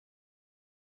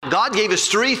God gave us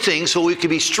three things so we could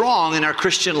be strong in our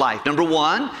Christian life. Number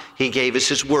one, He gave us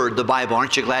His Word, the Bible.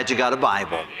 Aren't you glad you got a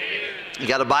Bible? You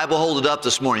got a Bible? Hold it up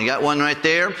this morning. You got one right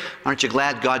there? Aren't you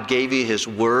glad God gave you His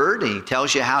Word? And He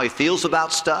tells you how He feels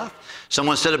about stuff.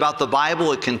 Someone said about the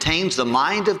Bible, it contains the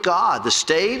mind of God, the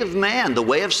state of man, the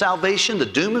way of salvation, the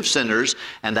doom of sinners,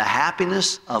 and the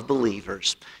happiness of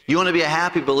believers. You want to be a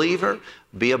happy believer?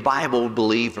 Be a Bible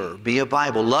believer. Be a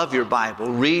Bible. Love your Bible.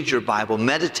 Read your Bible.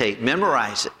 Meditate.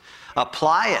 Memorize it.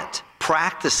 Apply it.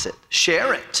 Practice it.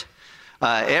 Share it.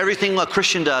 Everything a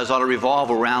Christian does ought to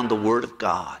revolve around the Word of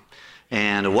God.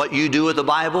 And what you do with the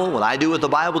Bible, what I do with the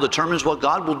Bible, determines what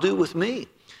God will do with me,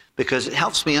 because it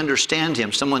helps me understand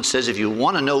Him. Someone says if you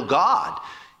want to know God,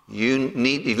 if you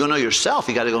want to know yourself,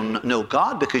 you got to go know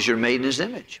God, because you're made in His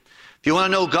image. If you want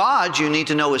to know God, you need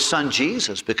to know His Son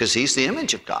Jesus, because He's the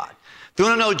image of God. If you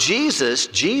want to know Jesus,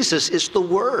 Jesus is the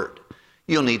Word.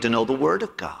 You'll need to know the Word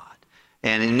of God.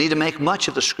 And you need to make much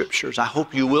of the Scriptures. I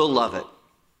hope you will love it.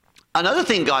 Another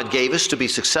thing God gave us to be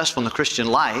successful in the Christian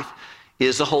life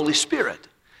is the Holy Spirit.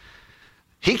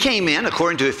 He came in,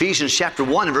 according to Ephesians chapter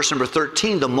 1 and verse number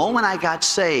 13, the moment I got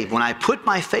saved, when I put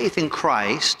my faith in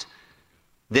Christ,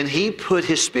 then He put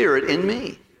His Spirit in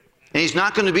me. And He's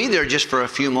not going to be there just for a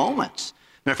few moments.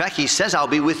 Matter of fact, He says, I'll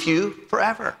be with you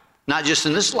forever, not just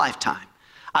in this lifetime.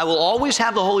 I will always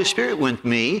have the Holy Spirit with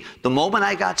me the moment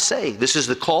I got saved. This is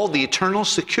called the eternal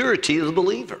security of the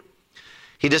believer.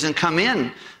 He doesn't come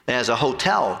in as a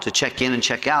hotel to check in and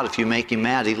check out. If you make Him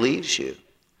mad, He leaves you.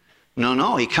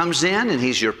 No, He comes in and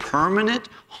He's your permanent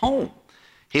home.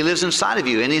 He lives inside of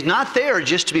you. And He's not there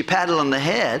just to be patted on the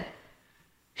head.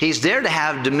 He's there to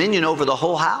have dominion over the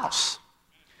whole house.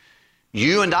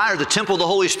 You and I are the temple of the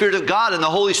Holy Spirit of God, and the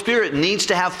Holy Spirit needs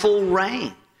to have full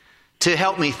reign to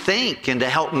help me think and to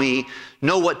help me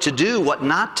know what to do, what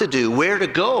not to do, where to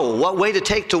go, what way to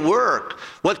take to work,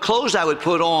 what clothes I would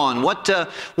put on,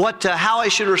 how I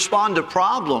should respond to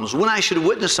problems, when I should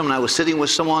witness someone. I was sitting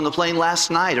with someone on the plane last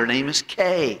night. Her name is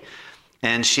Kay,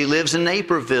 and she lives in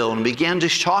Naperville, and began to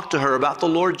talk to her about the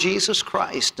Lord Jesus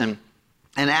Christ and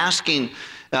asking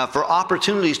for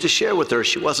opportunities to share with her.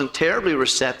 She wasn't terribly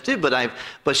receptive,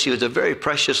 but she was a very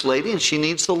precious lady, and she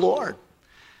needs the Lord.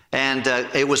 And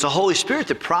it was the Holy Spirit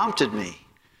that prompted me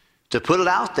to put it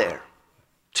out there,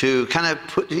 to kind of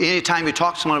put, anytime you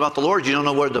talk to someone about the Lord, you don't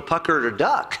know where to pucker or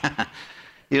duck.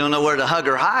 You don't know where to hug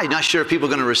or hide. Not sure if people are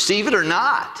going to receive it or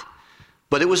not.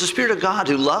 But it was the Spirit of God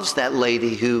who loves that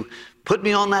lady who put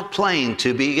me on that plane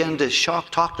to begin to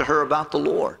talk to her about the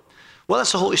Lord. Well,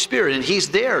 that's the Holy Spirit, and He's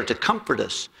there to comfort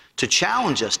us, to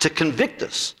challenge us, to convict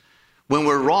us when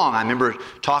we're wrong. I remember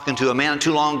talking to a man not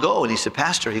too long ago, and he said,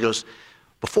 Pastor, he goes,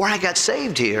 before I got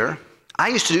saved here, I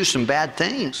used to do some bad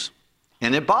things,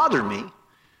 and it bothered me.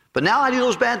 But now I do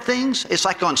those bad things, it's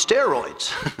like on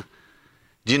steroids.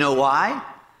 Do you know why?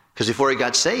 Because before he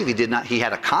got saved, he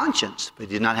had a conscience, but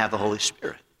he did not have the Holy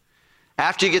Spirit.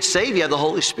 After you get saved, you have the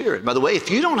Holy Spirit. By the way, if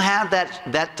you don't have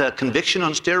that conviction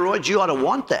on steroids, you ought to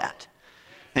want that.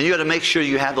 And you ought to make sure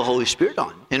you have the Holy Spirit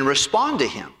on and respond to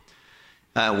Him.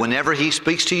 Whenever He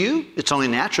speaks to you, it's only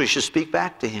natural you should speak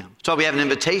back to Him. So we have an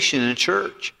invitation in a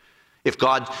church. If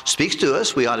God speaks to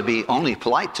us, we ought to be only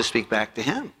polite to speak back to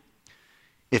Him.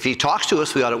 If He talks to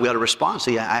us, we ought to respond.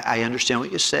 Say, I understand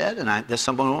what you said, and that's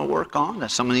something I want to work on.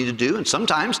 That's something I need to do. And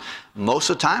sometimes, most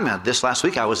of the time, this last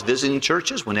week I was visiting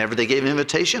churches. Whenever they gave an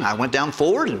invitation, I went down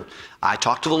forward and I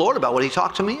talked to the Lord about what He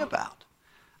talked to me about.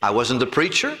 I wasn't the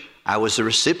preacher. I was the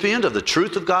recipient of the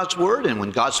truth of God's Word, and when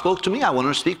God spoke to me, I wanted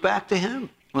to speak back to Him.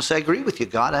 I want to say, I agree with you,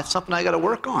 God. That's something I got to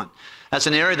work on. That's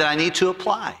an area that I need to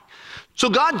apply. So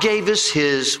God gave us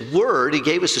His Word. He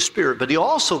gave us His Spirit, but He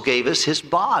also gave us His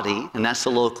body, and that's the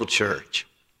local church.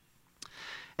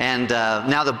 And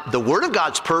now the Word of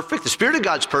God's perfect. The Spirit of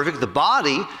God's perfect. The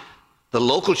body, the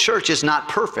local church, is not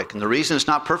perfect. And the reason it's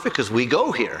not perfect is we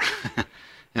go here,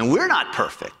 and we're not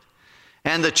perfect.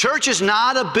 And the church is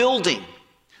not a building.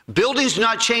 Buildings do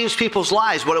not change people's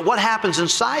lives, but what happens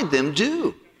inside them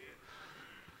do.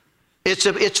 It's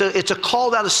a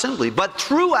called out assembly. But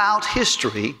throughout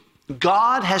history,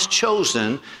 God has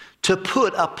chosen to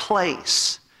put a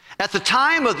place. At the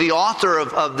time of the author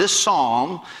of this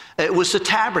psalm, it was the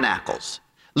tabernacles.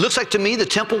 It looks like to me the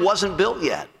temple wasn't built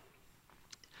yet.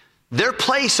 Their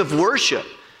place of worship,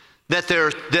 that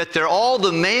they're all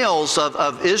the males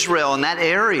of Israel in that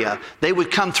area, they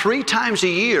would come 3 times a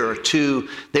year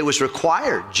they was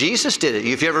required. Jesus did it.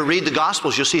 If you ever read the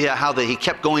Gospels, you'll see how he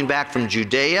kept going back from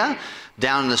Judea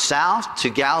down in the south to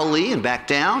Galilee and back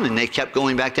down, and they kept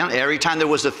going back down. Every time there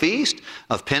was a feast,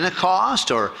 of Pentecost,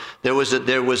 or there was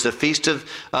a feast of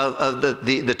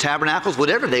the tabernacles,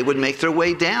 whatever, they would make their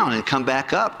way down and come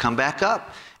back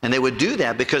up. And they would do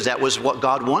that because that was what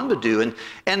God wanted to do.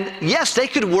 And yes, they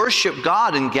could worship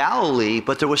God in Galilee,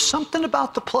 but there was something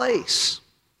about the place.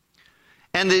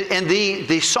 And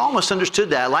the psalmist understood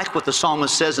that. I like what the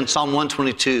psalmist says in Psalm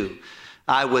 122.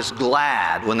 I was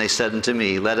glad when they said unto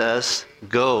me, let us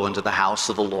go into the house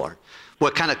of the Lord.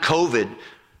 What kind of COVID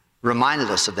reminded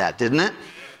us of that, didn't it?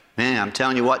 Man, I'm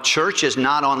telling you what, church is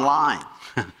not online.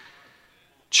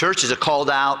 Church is a called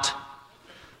out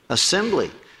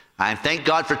assembly. I thank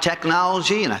God for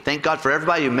technology, and I thank God for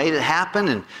everybody who made it happen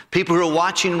and people who are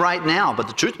watching right now. But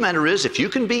the truth of the matter is, if you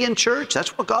can be in church,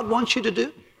 that's what God wants you to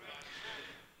do.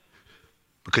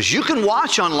 Because you can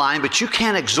watch online, but you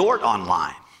can't exhort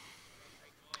online.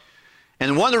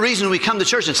 And one of the reasons we come to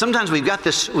church, and sometimes we got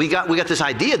this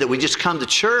idea that we just come to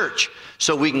church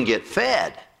so we can get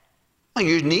fed. Well,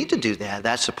 you need to do that.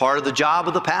 That's a part of the job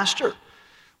of the pastor.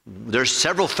 There's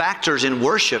several factors in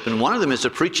worship, and one of them is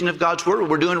the preaching of God's word, what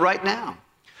we're doing right now.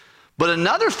 But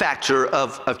another factor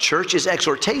of church is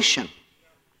exhortation,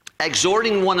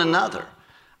 exhorting one another.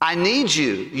 I need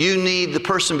you. You need the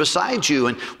person beside you.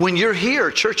 And when you're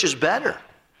here, church is better.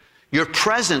 Your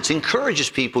presence encourages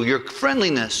people, your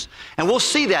friendliness. And we'll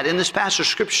see that in this passage of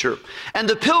Scripture. And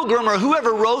the pilgrim, or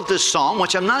whoever wrote this psalm,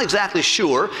 which I'm not exactly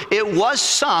sure, it was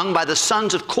sung by the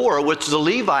sons of Korah, which are the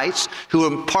Levites, who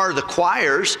were part of the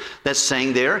choirs that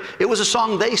sang there. It was a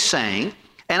song they sang.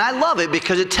 And I love it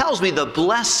because it tells me the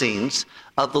blessings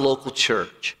of the local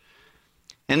church.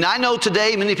 And I know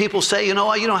today many people say, you know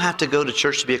what, you don't have to go to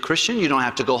church to be a Christian. You don't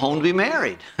have to go home to be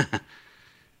married.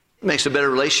 It makes a better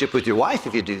relationship with your wife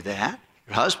if you do that,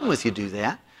 your husband if you do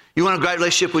that. You want a great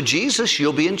relationship with Jesus,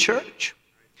 you'll be in church.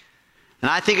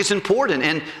 And I think it's important.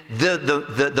 And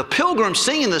the pilgrim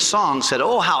singing this song said,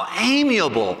 oh, how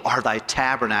amiable are thy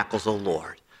tabernacles, O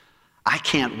Lord. I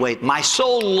can't wait. My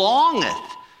soul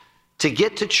longeth to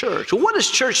get to church. Well, what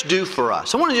does church do for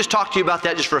us? I want to just talk to you about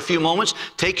that just for a few moments.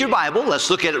 Take your Bible.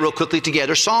 Let's look at it real quickly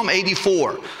together. Psalm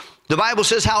 84. The Bible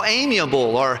says, how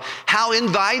amiable or how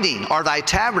inviting are thy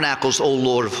tabernacles, O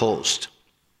Lord of hosts.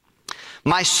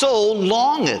 My soul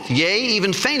longeth, yea,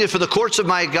 even fainteth for the courts of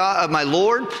my God, of my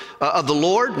Lord, of the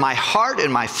Lord. My heart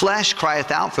and my flesh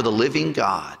crieth out for the living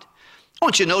God. I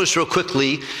want you to notice real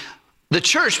quickly, the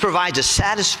church provides a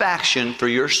satisfaction for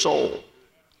your soul.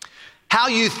 How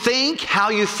you think, how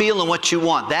you feel, and what you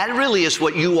want. That really is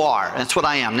what you are. That's what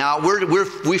I am. Now,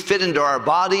 we fit into our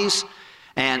bodies.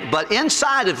 But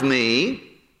inside of me,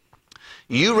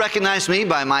 you recognize me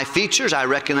by my features. I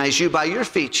recognize you by your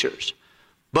features.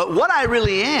 But what I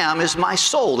really am is my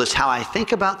soul. It's how I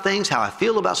think about things, how I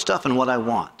feel about stuff, and what I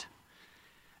want.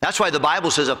 That's why the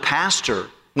Bible says a pastor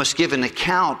must give an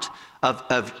account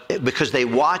because they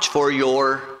watch for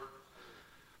your,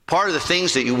 part of the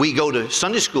things that we go to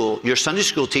Sunday school, your Sunday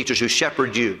school teachers who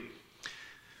shepherd you,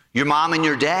 your mom and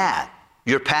your dad,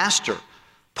 your pastor.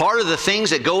 Part of the things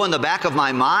that go in the back of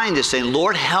my mind is saying,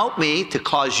 Lord, help me to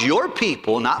cause your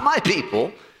people, not my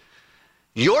people,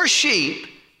 your sheep,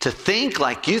 to think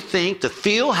like you think, to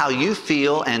feel how you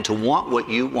feel, and to want what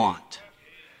you want.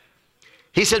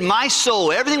 He said, my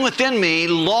soul, everything within me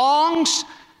longs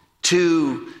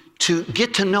to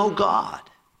get to know God,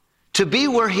 to be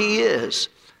where He is.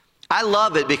 I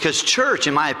love it because church,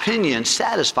 in my opinion,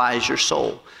 satisfies your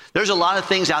soul. There's a lot of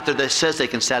things out there that says they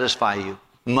can satisfy you.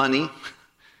 Money,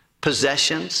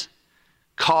 possessions,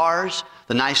 cars.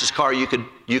 The nicest car you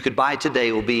could buy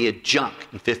today will be a junk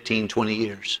in 15, 20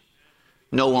 years.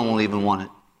 No one will even want it.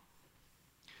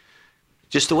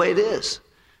 Just the way it is.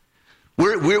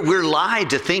 We're lied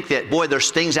to think that, boy, there's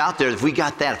things out there, if we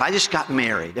got that, if I just got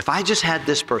married, if I just had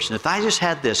this person, if I just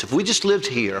had this, if we just lived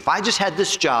here, if I just had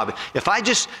this job, if I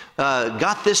just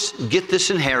get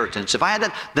this inheritance, if I had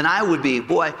that, then I would be,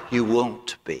 boy, you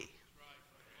won't be.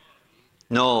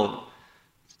 No,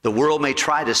 the world may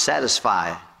try to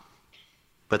satisfy,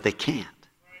 but they can't.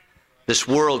 This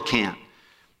world can't.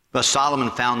 But Solomon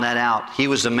found that out. He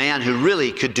was a man who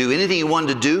really could do anything he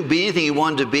wanted to do, be anything he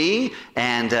wanted to be,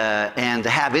 and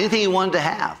have anything he wanted to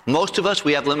have. Most of us,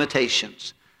 we have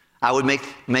limitations. I would make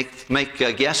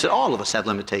a guess that all of us have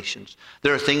limitations.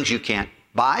 There are things you can't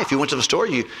buy. If you went to the store,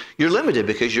 you're limited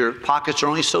because your pockets are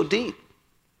only so deep.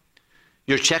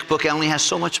 Your checkbook only has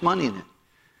so much money in it.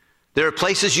 There are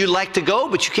places you'd like to go,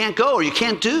 but you can't go or you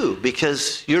can't do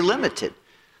because you're limited.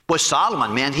 Boy,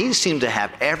 Solomon, man, he seemed to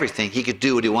have everything. He could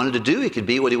do what he wanted to do. He could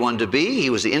be what he wanted to be. He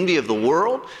was the envy of the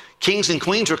world. Kings and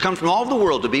queens were come from all over the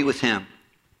world to be with him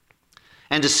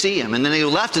and to see him. And then he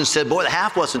left and said, boy, the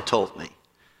half wasn't told me.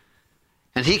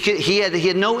 And he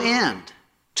had no end.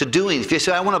 to doing. If you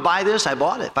say, I want to buy this, I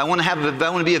bought it. If I want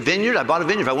to be a vineyard, I bought a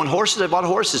vineyard. If I want horses, I bought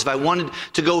horses. If I wanted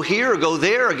to go here or go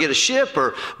there or get a ship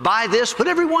or buy this,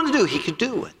 whatever he wanted to do, he could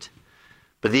do it.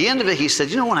 But at the end of it, he said,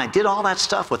 you know, when I did all that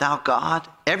stuff without God,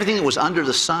 everything that was under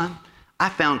the sun, I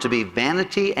found to be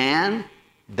vanity and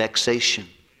vexation.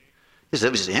 It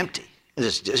was just empty.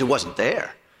 It wasn't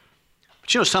there.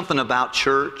 But you know something about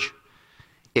church?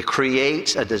 It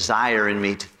creates a desire in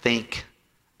me to think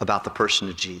about the person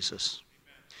of Jesus.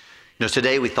 You know,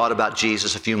 today we thought about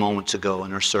Jesus a few moments ago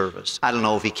in our service. I don't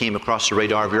know if he came across the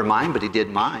radar of your mind, but he did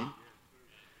mine.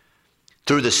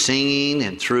 Through the singing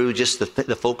and through just the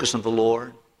focus of the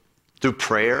Lord, through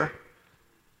prayer.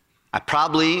 I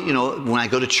probably, you know, when I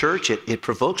go to church, it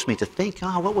provokes me to think,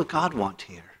 oh, what would God want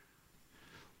here?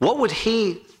 What would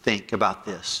he think about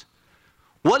this?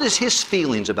 What is his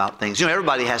feelings about things? You know,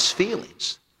 everybody has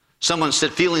feelings. Someone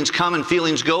said feelings come and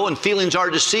feelings go, and feelings are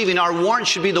deceiving. Our warrant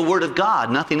should be the Word of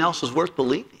God. Nothing else is worth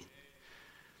believing.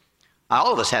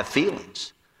 All of us have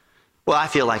feelings. Well, I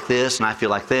feel like this, and I feel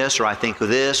like this, or I think of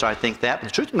this, or I think that. But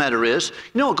the truth of the matter is,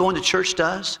 you know what going to church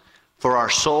does? For our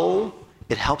soul,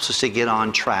 it helps us to get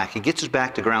on track. It gets us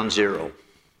back to ground zero.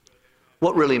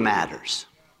 What really matters?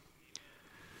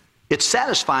 It's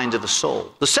satisfying to the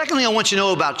soul. The second thing I want you to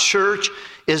know about church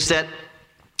is that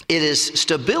it is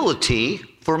stability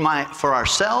for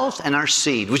ourselves and our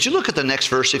seed. Would you look at the next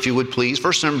verse, if you would, please?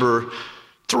 Verse number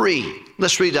 3.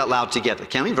 Let's read it out loud together.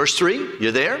 Can we? Verse 3,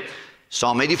 you're there?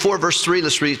 Psalm 84, verse 3,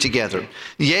 let's read it together.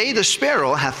 Yea, the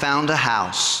sparrow hath found a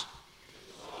house.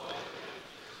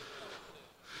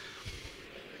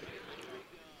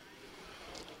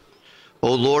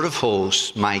 O Lord of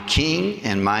hosts, my King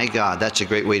and my God. That's a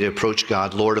great way to approach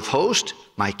God. Lord of hosts,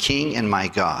 my King and my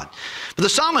God. But the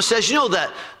psalmist says, you know,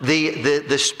 that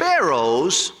the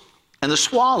sparrows and the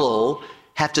swallow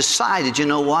have decided, you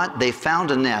know what? They found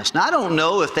a nest. Now, I don't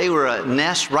know if they were a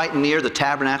nest right near the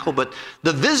tabernacle, but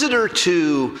the visitor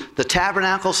to the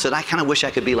tabernacle said, I kind of wish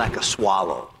I could be like a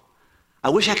swallow. I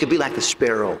wish I could be like the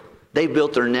sparrow. They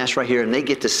built their nest right here, and they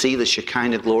get to see the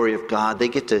Shekinah glory of God. They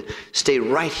get to stay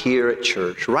right here at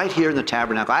church, right here in the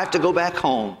tabernacle. I have to go back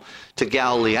home to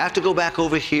Galilee. I have to go back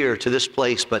over here to this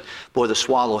place. But, boy, the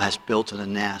swallow has built a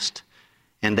nest,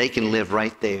 and they can live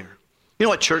right there. You know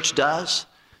what church does?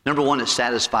 Number one, it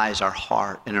satisfies our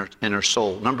heart and our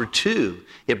soul. Number two,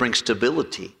 it brings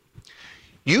stability.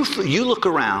 You look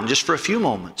around just for a few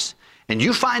moments, and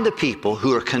you find the people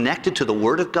who are connected to the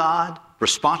Word of God,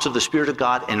 responsive to the Spirit of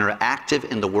God, and are active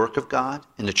in the work of God,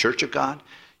 in the church of God,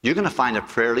 you're going to find a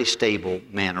fairly stable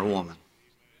man or woman.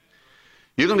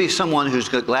 You're going to be someone who's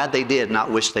glad they did, not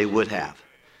wish they would have.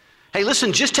 Hey,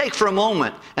 listen, just take for a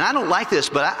moment, and I don't like this,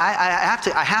 but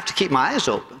I have to keep my eyes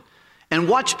open and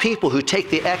watch people who take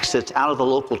the exits out of the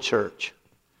local church.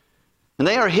 And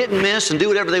they are hit and miss and do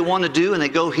whatever they want to do, and they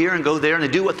go here and go there, and they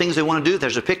do what things they want to do. If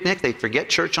there's a picnic, they forget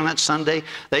church on that Sunday.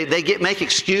 They make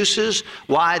excuses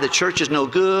why the church is no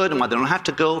good and why they don't have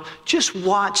to go. Just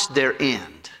watch their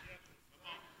end.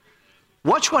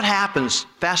 Watch what happens,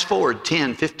 fast forward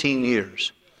 10, 15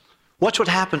 years. Watch what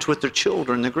happens with their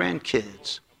children, their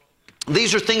grandkids.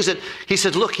 These are things that he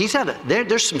said, look,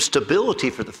 there's some stability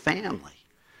for the family.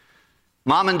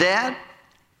 Mom and dad,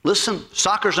 listen,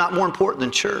 soccer's not more important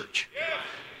than church.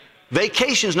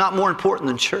 Vacation's not more important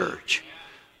than church.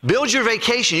 Build your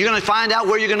vacation. You're going to find out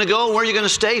where you're going to go, where you're going to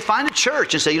stay. Find a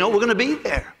church and say, you know, we're going to be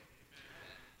there.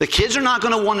 The kids are not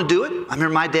going to want to do it. I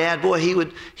remember my dad, boy,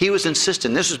 he was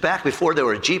insistent. This was back before there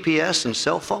were GPS and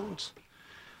cell phones.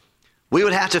 We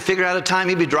would have to figure out a time.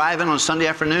 He'd be driving on Sunday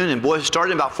afternoon, and boy,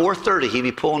 starting about 4:30, he'd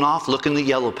be pulling off, looking at the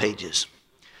yellow pages.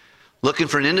 Looking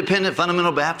for an independent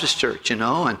fundamental Baptist church, you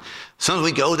know, and sometimes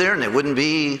we go there and they would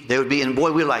be, and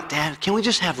boy, we were like, Dad, can we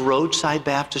just have roadside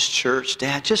Baptist church?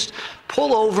 Dad, just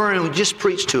pull over and just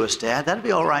preach to us, Dad. That'd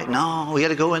be all right. No, we got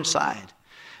to go inside.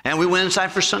 And we went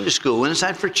inside for Sunday school, went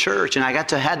inside for church, and I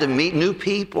had to meet new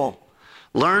people,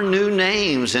 learn new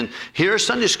names, and hear a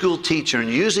Sunday school teacher, and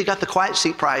usually got the quiet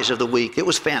seat prize of the week. It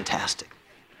was fantastic.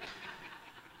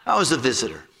 I was a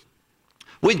visitor.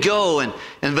 We'd go,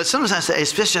 but sometimes I say,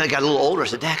 especially when I got a little older, I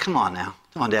said, Dad, come on now.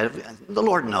 Come on, Dad. The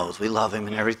Lord knows we love him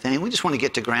and everything. We just want to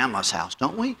get to Grandma's house,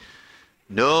 don't we?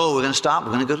 No, we're going to stop.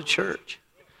 We're going to go to church.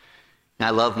 And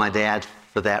I love my dad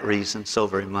for that reason so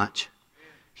very much.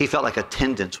 He felt like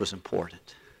attendance was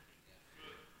important.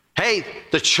 Hey,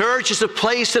 the church is a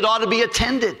place that ought to be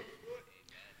attended.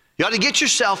 You ought to get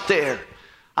yourself there.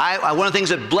 One of the things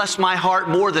that blessed my heart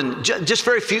more than just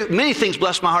many things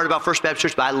blessed my heart about First Baptist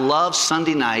Church, but I love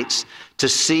Sunday nights to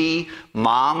see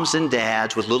moms and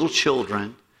dads with little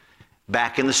children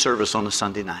back in the service on a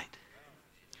Sunday night.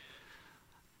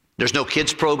 There's no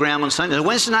kids program on Sunday.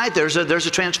 Wednesday night, there's a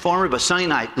transformer, but Sunday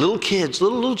night, little kids,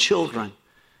 little children.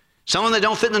 Some of them that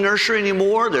don't fit in the nursery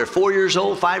anymore. They're 4 years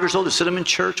old, 5 years old. They sit them in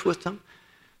church with them.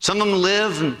 Some of them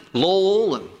live in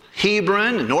Lowell and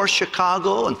Hebron and North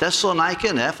Chicago and Thessalonica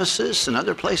and Ephesus and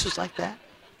other places like that.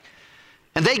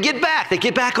 And they get back. They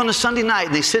get back on a Sunday night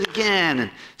and they sit again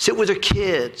and sit with their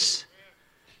kids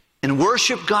and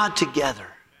worship God together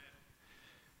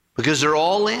because they're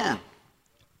all in.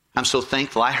 I'm so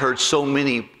thankful. I heard so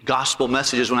many gospel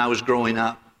messages when I was growing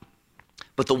up.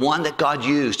 But the one that God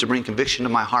used to bring conviction to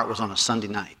my heart was on a Sunday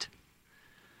night.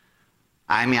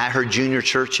 I mean, I heard junior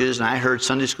churches and I heard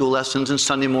Sunday school lessons and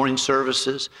Sunday morning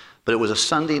services, but it was a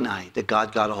Sunday night that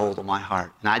God got a hold of my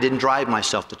heart. And I didn't drive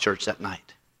myself to church that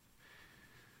night.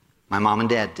 My mom and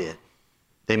dad did.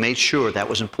 They made sure that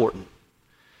was important.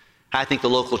 I think the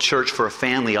local church for a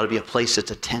family ought to be a place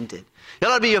that's attended. It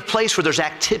ought to be a place where there's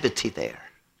activity there.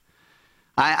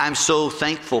 I'm so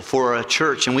thankful for a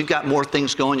church, and we've got more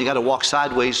things going. You got to walk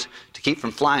sideways to keep from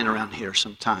flying around here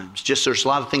sometimes. Just there's a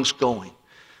lot of things going.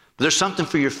 But there's something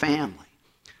for your family.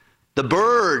 The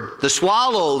bird, the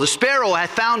swallow, the sparrow have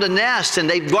found a nest, and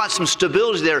they've got some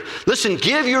stability there. Listen,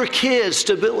 give your kids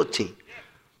stability.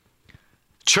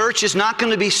 Church is not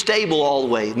going to be stable all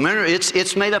the way. Remember,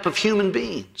 it's made up of human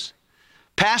beings.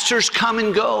 Pastors come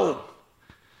and go.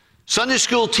 Sunday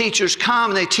school teachers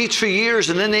come and they teach for years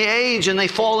and then they age and they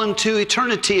fall into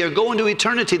eternity or go into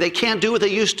eternity. They can't do what they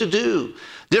used to do.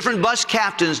 Different bus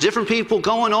captains, different people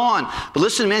going on. But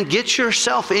listen, man, get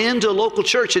yourself into a local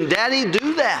church, and Daddy,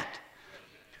 do that.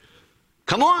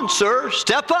 Come on, sir,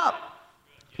 step up.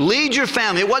 Lead your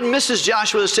family. It wasn't Mrs.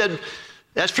 Joshua that said,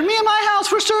 "As for me and my house,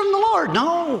 we're serving the Lord."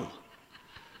 No,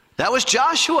 that was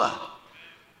Joshua.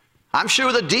 I'm sure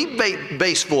with a deep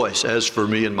bass voice, "As for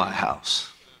me and my house."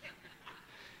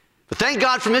 But thank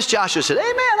God for Miss Joshua said,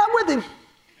 "Amen, I'm with him.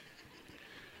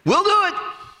 We'll do it."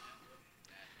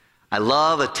 I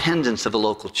love attendance of a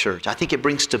local church. I think it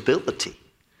brings stability.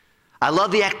 I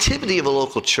love the activity of a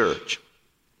local church.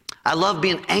 I love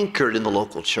being anchored in the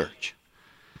local church.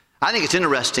 I think it's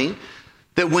interesting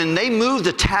that when they moved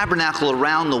the tabernacle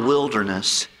around the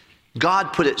wilderness,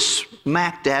 God put it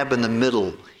smack dab in the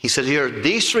middle. He said, here,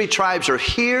 these three tribes are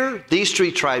here, these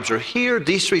three tribes are here,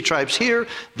 these three tribes here,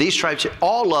 these tribes here,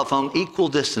 all of them equal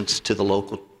distance to the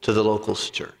local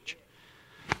church.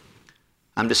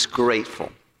 I'm just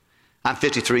grateful. I'm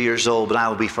 53 years old, but I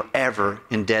will be forever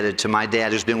indebted to my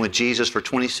dad, who's been with Jesus for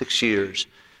 26 years,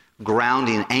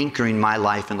 grounding, anchoring my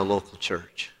life in the local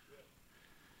church.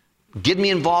 Get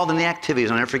me involved in the activities.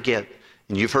 I'll never forget.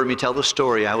 And you've heard me tell the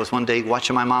story. I was one day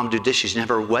watching my mom do dishes and have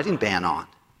her wedding band on.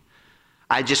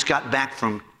 I just got back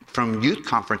from youth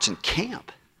conference and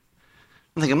camp.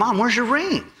 I'm thinking, "Mom, where's your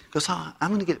ring?" She goes, "Oh, I'm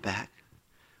going to get it back."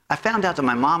 I found out that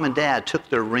my mom and dad took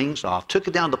their rings off, took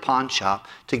it down to the pawn shop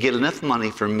to get enough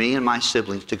money for me and my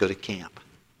siblings to go to camp.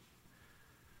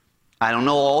 I don't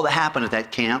know all that happened at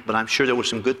that camp, but I'm sure there were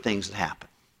some good things that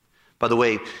happened. By the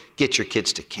way, get your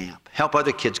kids to camp. Help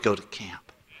other kids go to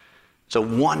camp. It's a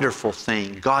wonderful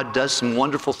thing. God does some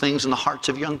wonderful things in the hearts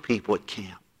of young people at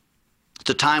camp. It's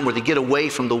a time where they get away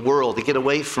from the world. They get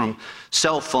away from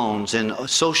cell phones and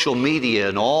social media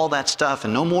and all that stuff.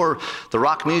 And no more, the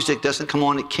rock music doesn't come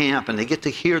on at camp. And they get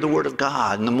to hear the Word of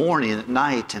God in the morning and at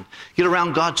night and get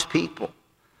around God's people.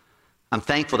 I'm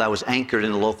thankful that I was anchored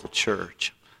in the local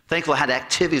church. Thankful I had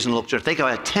activities in the local church. Thankful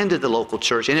I attended the local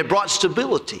church. And it brought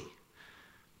stability.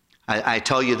 I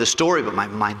tell you the story, but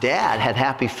my dad had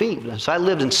happy feet. So I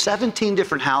lived in 17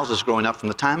 different houses growing up from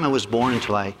the time I was born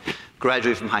until I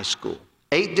graduated from high school.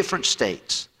 8 different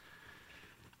states.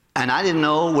 And I didn't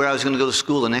know where I was going to go to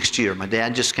school the next year. My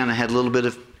dad just kind of had a little bit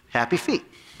of happy feet.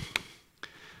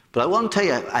 But I want to tell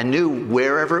you, I knew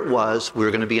wherever it was, we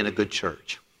were going to be in a good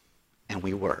church. And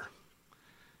we were.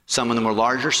 Some of them were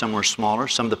larger, some were smaller.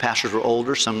 Some of the pastors were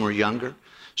older, some were younger.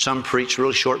 Some preached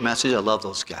really short messages. I love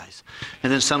those guys.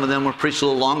 And then some of them were preached a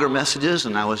little longer messages,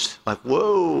 and I was like,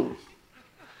 whoa,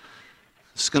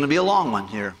 this is going to be a long one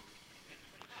here.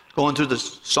 Going through the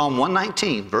Psalm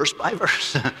 119, verse by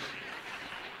verse. I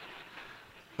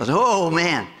was, oh,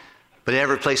 man. But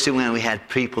every place we went, we had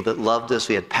people that loved us.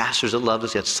 We had pastors that loved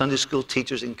us. We had Sunday school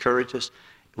teachers that encouraged us.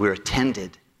 We were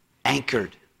attended,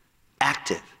 anchored,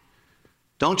 active.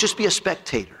 Don't just be a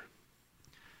spectator.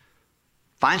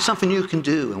 Find something you can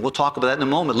do, and we'll talk about that in a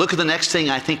moment. Look at the next thing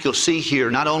I think you'll see here.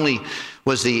 Not only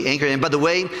was the anchor, and by the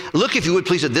way, look if you would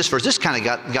please at this verse. This kind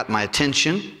of got my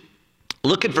attention.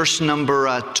 Look at verse number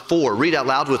 4. Read out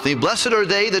loud with me. Blessed are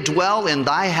they that dwell in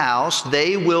thy house.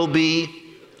 They will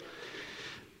be,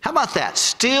 how about that?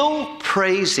 Still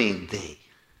praising thee.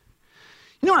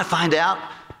 You know what I find out?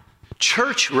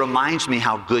 Church reminds me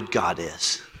how good God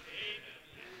is.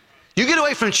 You get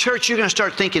away from church, you're going to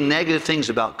start thinking negative things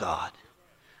about God.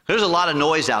 There's a lot of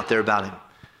noise out there about him.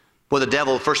 Well, the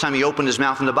devil, the first time he opened his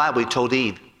mouth in the Bible, he told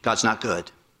Eve, God's not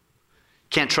good.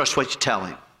 Can't trust what you tell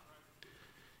him.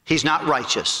 He's not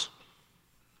righteous.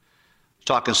 I was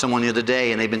talking to someone the other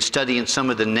day, and they've been studying some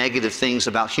of the negative things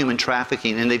about human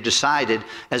trafficking, and they've decided,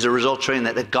 as a result,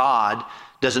 that God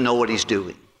doesn't know what he's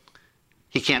doing.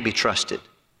 He can't be trusted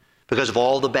because of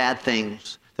all the bad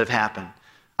things that have happened.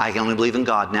 I can only believe in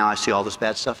God. Now I see all this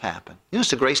bad stuff happen. You know,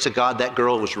 it's the grace of God that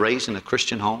girl was raised in a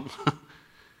Christian home.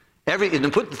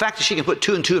 The fact that she can put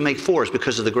 2 and 2 and make 4 is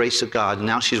because of the grace of God. And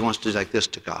now she wants to do like this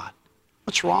to God.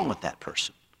 What's wrong with that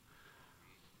person?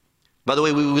 By the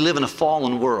way, we live in a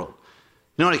fallen world.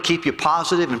 You know how to keep you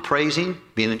positive and praising?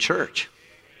 Being in church.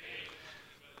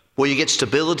 Where you get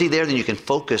stability there, then you can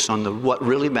focus on what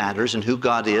really matters and who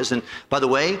God is. And by the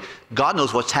way, God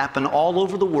knows what's happened all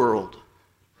over the world.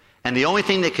 And the only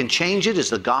thing that can change it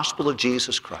is the gospel of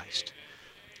Jesus Christ.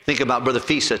 Think about Brother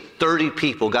Fisa. 30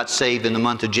 people got saved in the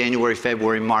month of January,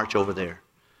 February, March over there.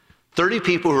 30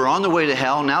 people who are on their way to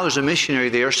hell. Now there's a missionary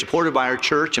there supported by our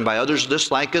church and by others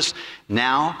just like us.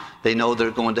 Now they know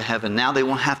they're going to heaven. Now they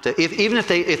won't have to, even if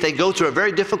they go through a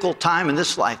very difficult time in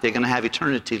this life, they're going to have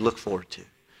eternity to look forward to.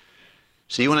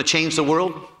 So you want to change the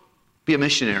world? Be a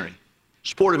missionary.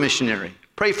 Support a missionary.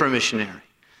 Pray for a missionary.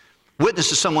 Witness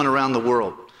to someone around the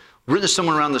world. Witness to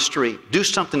someone around the street. Do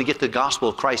something to get the gospel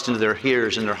of Christ into their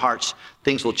ears and their hearts.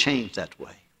 Things will change that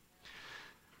way.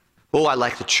 Oh, I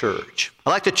like the church. I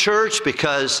like the church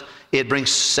because it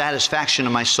brings satisfaction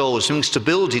to my soul. It brings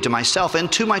stability to myself and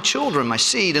to my children, my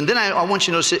seed. And then I want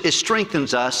you to notice it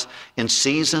strengthens us in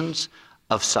seasons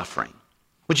of suffering.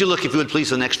 Would you look, if you would please,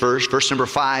 the next verse, verse number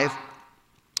 5.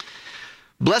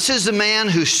 Blessed is the man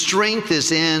whose strength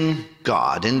is in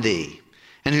God, in thee,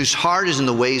 and whose heart is in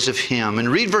the ways of him. And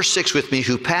read verse 6 with me.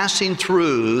 Who passing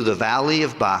through the valley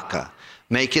of Baca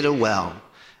make it a well,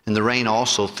 and the rain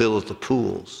also filleth the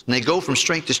pools. And they go from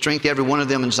strength to strength, every one of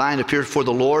them in Zion appeared before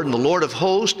the Lord. And the Lord of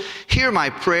hosts, hear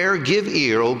my prayer, give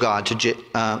ear, O God, to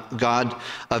God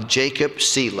of Jacob,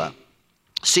 Selah.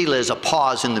 Selah is a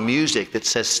pause in the music that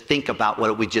says, think about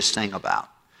what we just sang about.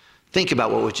 Think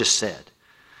about what we just said.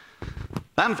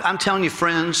 I'm telling you,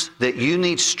 friends, that you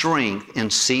need strength in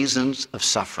seasons of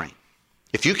suffering.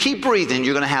 If you keep breathing,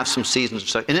 you're going to have some seasons of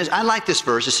suffering. And I like this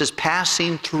verse. It says,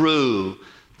 passing through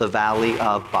the valley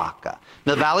of Baca.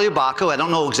 The valley of Baca, I don't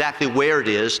know exactly where it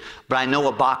is, but I know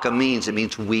what Baca means. It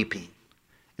means weeping.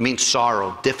 It means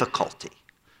sorrow, difficulty,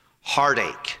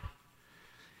 heartache.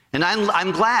 And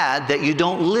I'm glad that you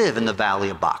don't live in the valley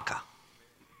of Baca.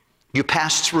 You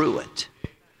pass through it.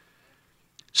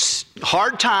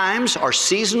 Hard times are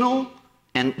seasonal,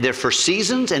 and they're for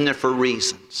seasons and they're for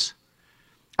reasons.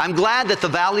 I'm glad that the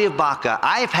valley of Baca,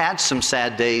 I've had some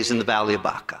sad days in the valley of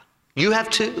Baca. You have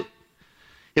too.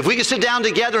 If we could sit down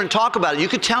together and talk about it, you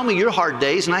could tell me your hard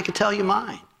days and I could tell you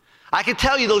mine. I could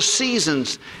tell you those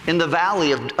seasons in the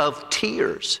valley of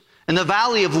tears, in the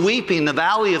valley of weeping, the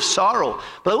valley of sorrow.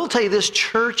 But I will tell you this,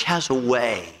 church has a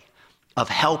way of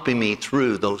helping me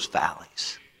through those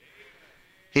valleys.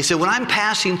 He said, when I'm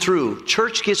passing through,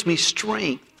 church gives me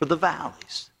strength for the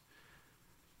valleys.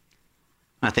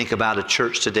 I think about a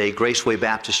church today, Graceway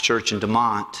Baptist Church in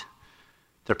DeMont.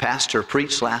 Their pastor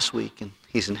preached last week, and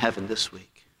he's in heaven this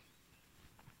week.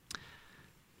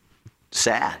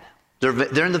 Sad.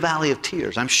 They're in the valley of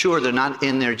tears. I'm sure they're not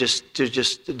in there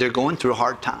they're going through a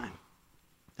hard time.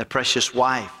 That precious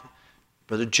wife,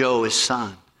 Brother Joe, his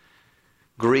son,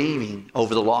 grieving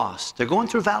over the loss. They're going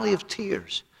through a valley of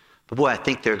tears. But boy, I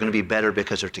think they're going to be better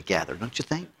because they're together, don't you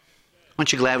think?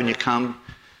 Aren't you glad when you come,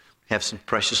 have some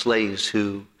precious ladies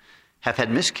who have had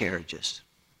miscarriages?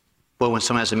 Well, when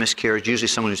someone has a miscarriage, usually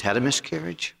someone who's had a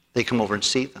miscarriage, they come over and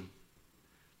see them.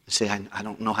 They say, I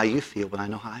don't know how you feel, but I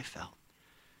know how I felt.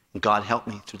 And God helped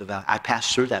me through the valley. I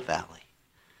passed through that valley.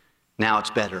 Now it's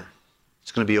better.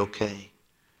 It's going to be okay.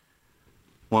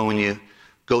 Well, when you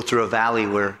go through a valley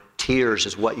where tears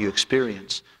is what you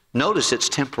experience, notice it's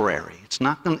temporary. It's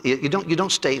not going to, you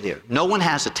don't stay there. No one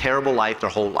has a terrible life their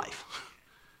whole life.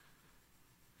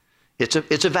 It's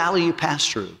a valley you pass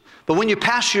through. But when you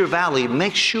pass through your valley,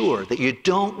 make sure that you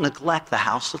don't neglect the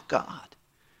house of God.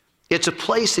 It's a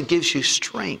place that gives you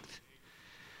strength.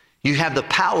 You have the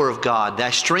power of God. Thy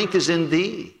strength is in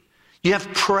thee. You have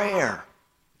prayer.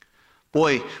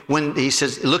 Boy, when he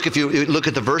says, look at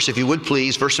the verse, if you would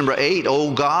please, verse number 8,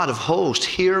 O God of hosts,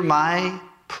 hear my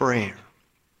prayer.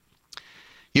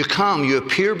 You come, you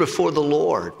appear before the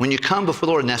Lord. When you come before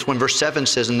the Lord, and that's when verse 7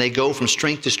 says, and they go from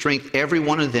strength to strength, every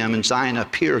one of them in Zion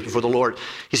appears before the Lord.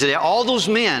 He said, all those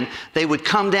men, they would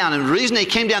come down. And the reason they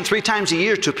came down 3 times a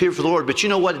year to appear before the Lord, but you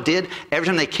know what it did? Every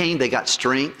time they came, they got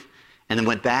strength, and then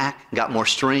went back, and got more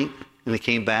strength, and they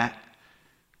came back.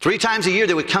 3 times a year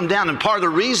they would come down, and part of the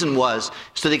reason was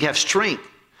so they could have strength.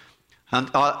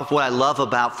 What I love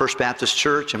about First Baptist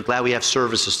Church, I'm glad we have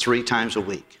services 3 times a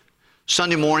week.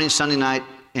 Sunday morning, Sunday night,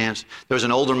 and there was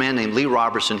an older man named Lee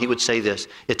Robertson. He would say this,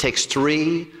 it takes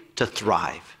 3 to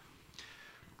thrive.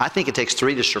 I think it takes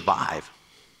 3 to survive.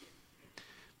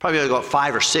 Probably ought to go up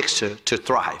 5 or 6 to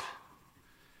thrive.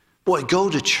 Boy, go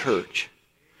to church.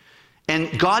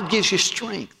 And God gives you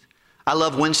strength. I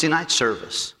love Wednesday night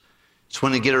service. It's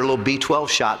when we get our little B12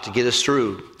 shot to get us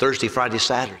through Thursday, Friday,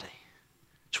 Saturday.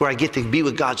 It's where I get to be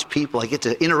with God's people. I get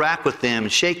to interact with them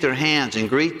and shake their hands and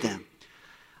greet them.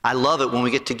 I love it when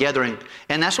we get together,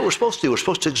 and that's what we're supposed to do. We're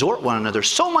supposed to exhort one another.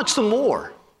 So much the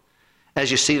more as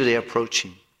you see today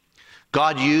approaching.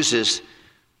 God uses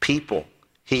people.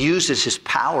 He uses His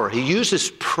power. He uses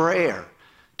prayer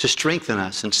to strengthen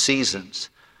us in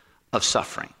seasons of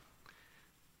suffering.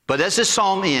 But as this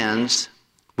psalm ends,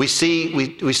 we see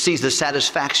the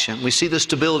satisfaction, we see the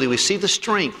stability, we see the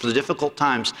strength for the difficult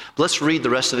times. Let's read the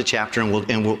rest of the chapter and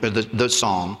the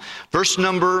psalm. Verse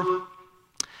number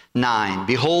 9,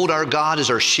 behold, our God is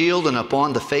our shield, and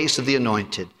upon the face of the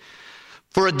anointed.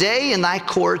 For a day in thy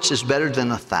courts is better than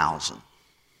 1,000.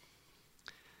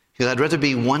 I'd rather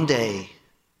be 1 day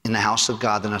in the house of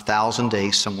God than 1,000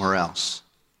 days somewhere else.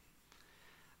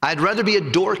 I'd rather be a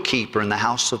doorkeeper in the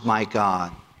house of my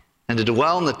God and to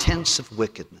dwell in the tents of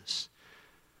wickedness.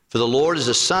 For the Lord is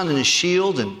a sun and a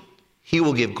shield, and He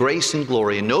will give grace and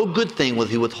glory, and no good thing will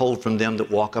He withhold from them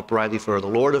that walk uprightly. For the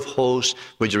Lord of hosts,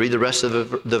 would you read the rest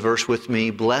of the verse with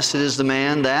me? Blessed is the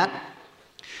man that...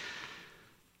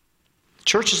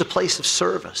 Church is a place of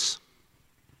service.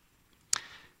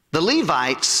 The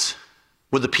Levites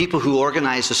were the people who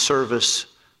organized the service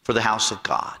for the house of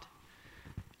God.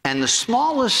 And the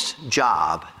smallest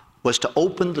job was to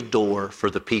open the door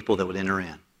for the people that would enter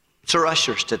in. It's our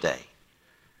ushers today.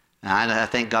 And I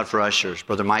thank God for ushers.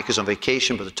 Brother Mike is on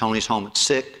vacation. Brother Tony's home at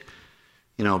sick.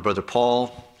 You know, Brother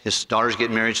Paul, his daughter's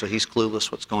getting married, so he's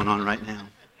clueless what's going on right now.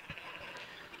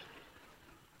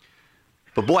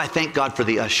 But boy, I thank God for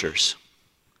the ushers.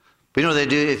 But you know what they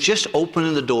do? It's just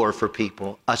opening the door for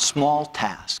people, a small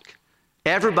task.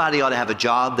 Everybody ought to have a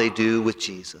job they do with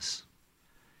Jesus.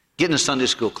 Get in a Sunday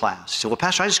school class. You say, well,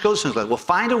 Pastor, I just go to Sunday school class. Well,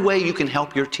 find a way you can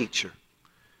help your teacher.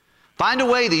 Find a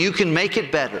way that you can make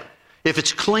it better. If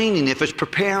it's cleaning, if it's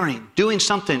preparing, doing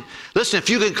something. Listen, if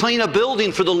you can clean a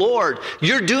building for the Lord,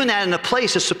 you're doing that in a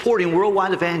place of supporting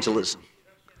worldwide evangelism.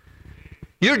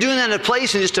 You're doing that in a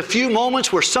place in just a few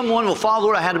moments where someone will follow the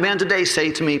Lord. I had a man today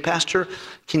say to me, Pastor,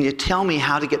 can you tell me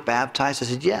how to get baptized? I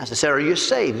said, yes. I said, are you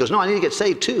saved? He goes, no, I need to get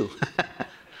saved too.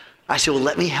 I said, well,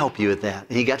 let me help you with that.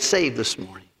 And he got saved this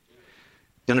morning.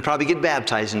 You're going to probably get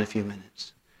baptized in a few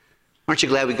minutes. Aren't you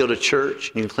glad we go to church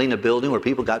and you can clean a building where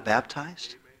people got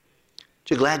baptized? Aren't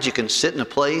you glad you can sit in a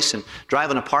place and drive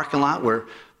in a parking lot where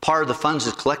part of the funds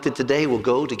that's collected today will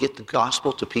go to get the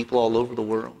gospel to people all over the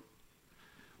world?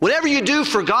 Whatever you do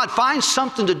for God, find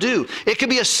something to do. It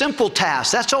could be a simple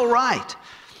task. That's all right.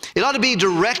 It ought to be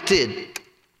directed,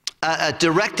 a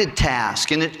directed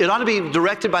task, and it ought to be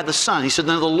directed by the Son. He said,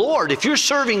 now the Lord, if you're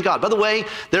serving God, by the way,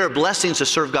 there are blessings to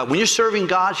serve God. When you're serving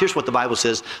God, here's what the Bible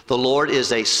says. The Lord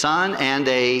is a sun and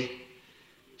a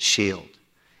shield.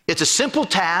 It's a simple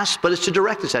task, but it's a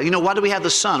directed task. You know, why do we have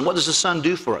the sun? What does the sun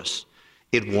do for us?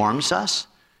 It warms us,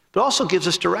 but also gives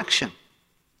us direction.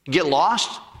 You get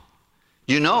lost,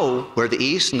 you know where the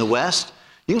east and the west,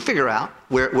 you can figure out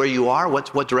where you are,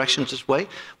 what direction is this way.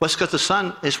 Well, it's because the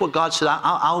sun is what God said,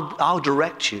 I'll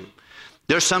direct you.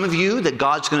 There's some of you that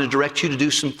God's going to direct you to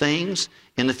do some things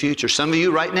in the future. Some of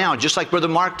you right now, just like Brother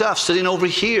Mark Duff, sitting over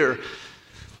here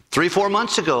 3-4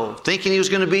 months ago, thinking he was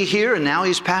going to be here, and now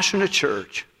he's pastoring a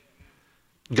church.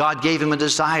 God gave him a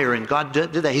desire, and God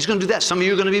did that. He's going to do that. Some of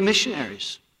you are going to be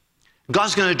missionaries.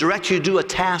 God's going to direct you to do a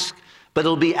task, but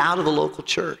it'll be out of the local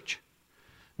church.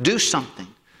 Do something.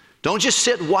 Don't just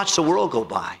sit and watch the world go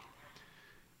by.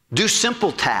 Do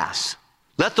simple tasks.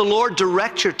 Let the Lord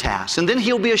direct your tasks, and then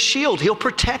He'll be a shield. He'll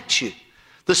protect you.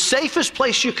 The safest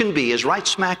place you can be is right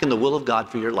smack in the will of God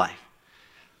for your life.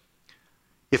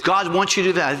 If God wants you to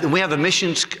do that, and we have a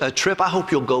missions trip, I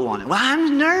hope you'll go on it. Well,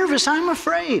 I'm nervous. I'm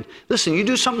afraid. Listen, you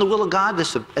do something the will of God,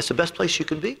 that's the best place you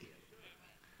can be.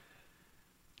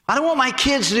 I don't want my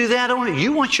kids to do that.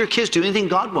 You want your kids to do anything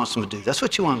God wants them to do. That's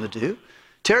what you want them to do.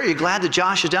 Terry, you glad that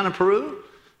Josh is down in Peru?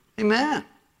 Amen.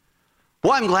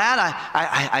 Boy, I'm glad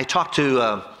I talked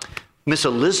to Miss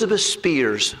Elizabeth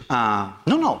Spears.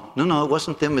 No, it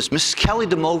wasn't them. It was Mrs. Kelly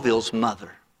DeMoville's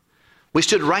mother. We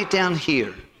stood right down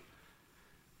here.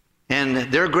 And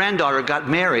their granddaughter got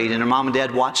married, and her mom and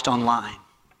dad watched online.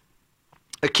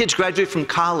 Their kids graduated from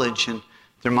college, and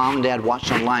their mom and dad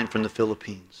watched online from the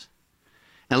Philippines.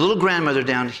 And a little grandmother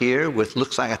down here with,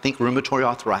 looks like, I think, rheumatoid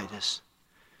arthritis.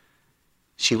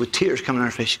 She, with tears coming on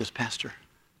her face, she goes, Pastor,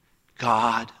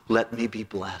 God let me be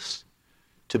blessed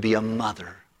to be a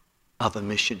mother of a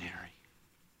missionary.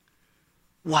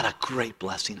 What a great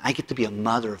blessing. I get to be a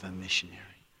mother of a missionary.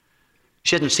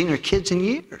 She hadn't seen her kids in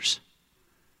years.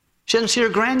 She hadn't seen her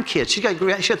grandkids. She had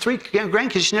 3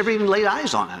 grandkids she never even laid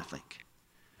eyes on, I think.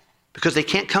 Because they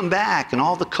can't come back and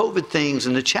all the COVID things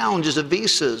and the challenges of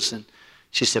visas. And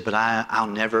she said, but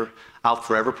I'll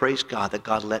forever praise God that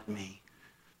God let me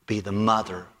be the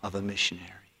mother of a missionary.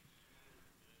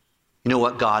 You know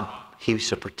what, God,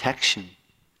 He's a protection.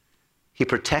 He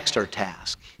protects our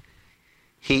task.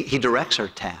 He directs our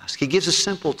task. He gives us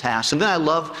simple tasks. And then I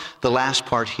love the last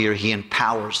part here. He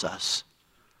empowers us.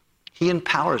 He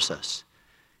empowers us.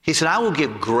 He said, I will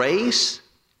give grace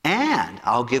and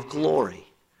I'll give glory.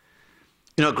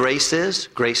 You know what grace is?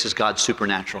 Grace is God's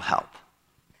supernatural help.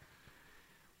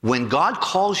 When God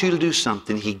calls you to do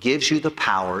something, He gives you the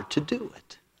power to do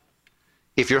it.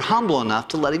 If you're humble enough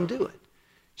to let Him do it.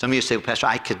 Some of you say, well, Pastor,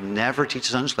 I could never teach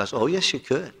a Sunday class. Oh, yes, you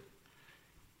could.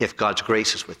 If God's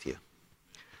grace is with you.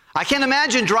 I can't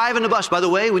imagine driving a bus. By the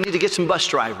way, we need to get some bus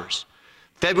drivers.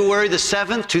 February the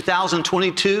 7th,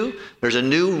 2022, there's a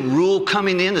new rule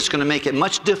coming in that's going to make it more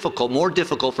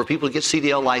difficult for people to get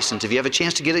CDL license. If you have a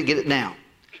chance to get it now.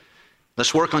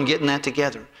 Let's work on getting that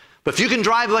together. But if you can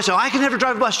drive a bus, I can never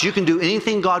drive a bus. You can do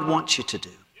anything God wants you to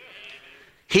do.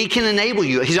 He can enable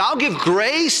you. He said, I'll give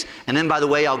grace, and then, by the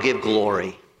way, I'll give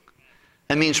glory.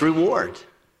 That means reward.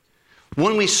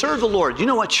 When we serve the Lord, you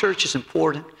know what, church, is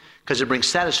important? Because it brings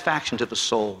satisfaction to the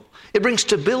soul. It brings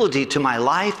stability to my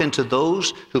life and to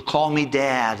those who call me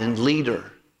dad and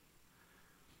leader.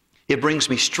 It brings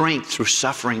me strength through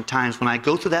suffering times when I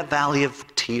go through that valley of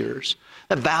tears,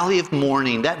 that valley of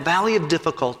mourning, that valley of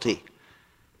difficulty.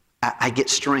 I get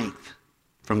strength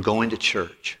from going to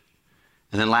church.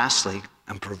 And then lastly,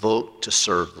 I'm provoked to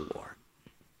serve the Lord.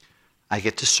 I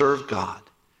get to serve God.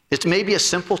 It's maybe a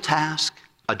simple task,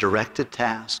 a directed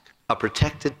task, a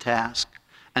protected task,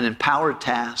 an empowered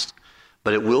task,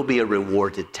 but it will be a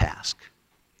rewarded task.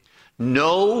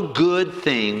 No good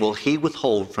thing will He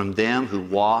withhold from them who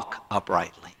walk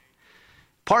uprightly.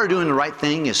 Part of doing the right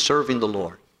thing is serving the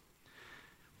Lord.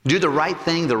 Do the right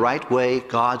thing the right way.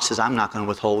 God says, I'm not going to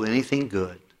withhold anything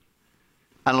good.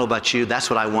 I don't know about you. That's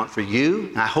what I want for you,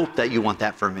 and I hope that you want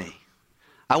that for me.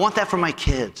 I want that for my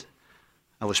kids.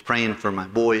 I was praying for my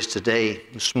boys today,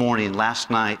 this morning, last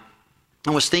night.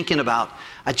 I was thinking about,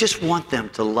 I just want them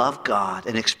to love God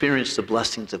and experience the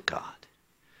blessings of God.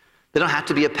 They don't have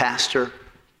to be a pastor.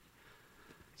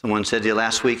 Someone said to you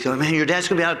last week, oh, man, your dad's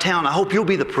going to be out of town. I hope you'll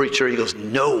be the preacher. He goes,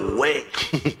 no way.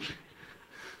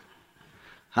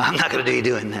 I'm not going to be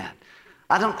doing that.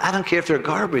 I don't care if they're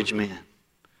garbage men.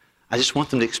 I just want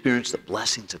them to experience the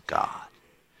blessings of God.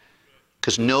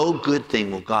 Because no good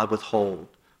thing will God withhold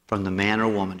from the man or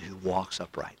woman who walks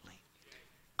uprightly.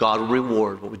 God will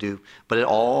reward what we do. But it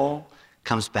all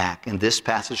comes back in this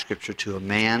passage of Scripture to a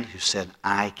man who said,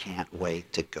 I can't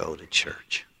wait to go to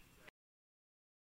church.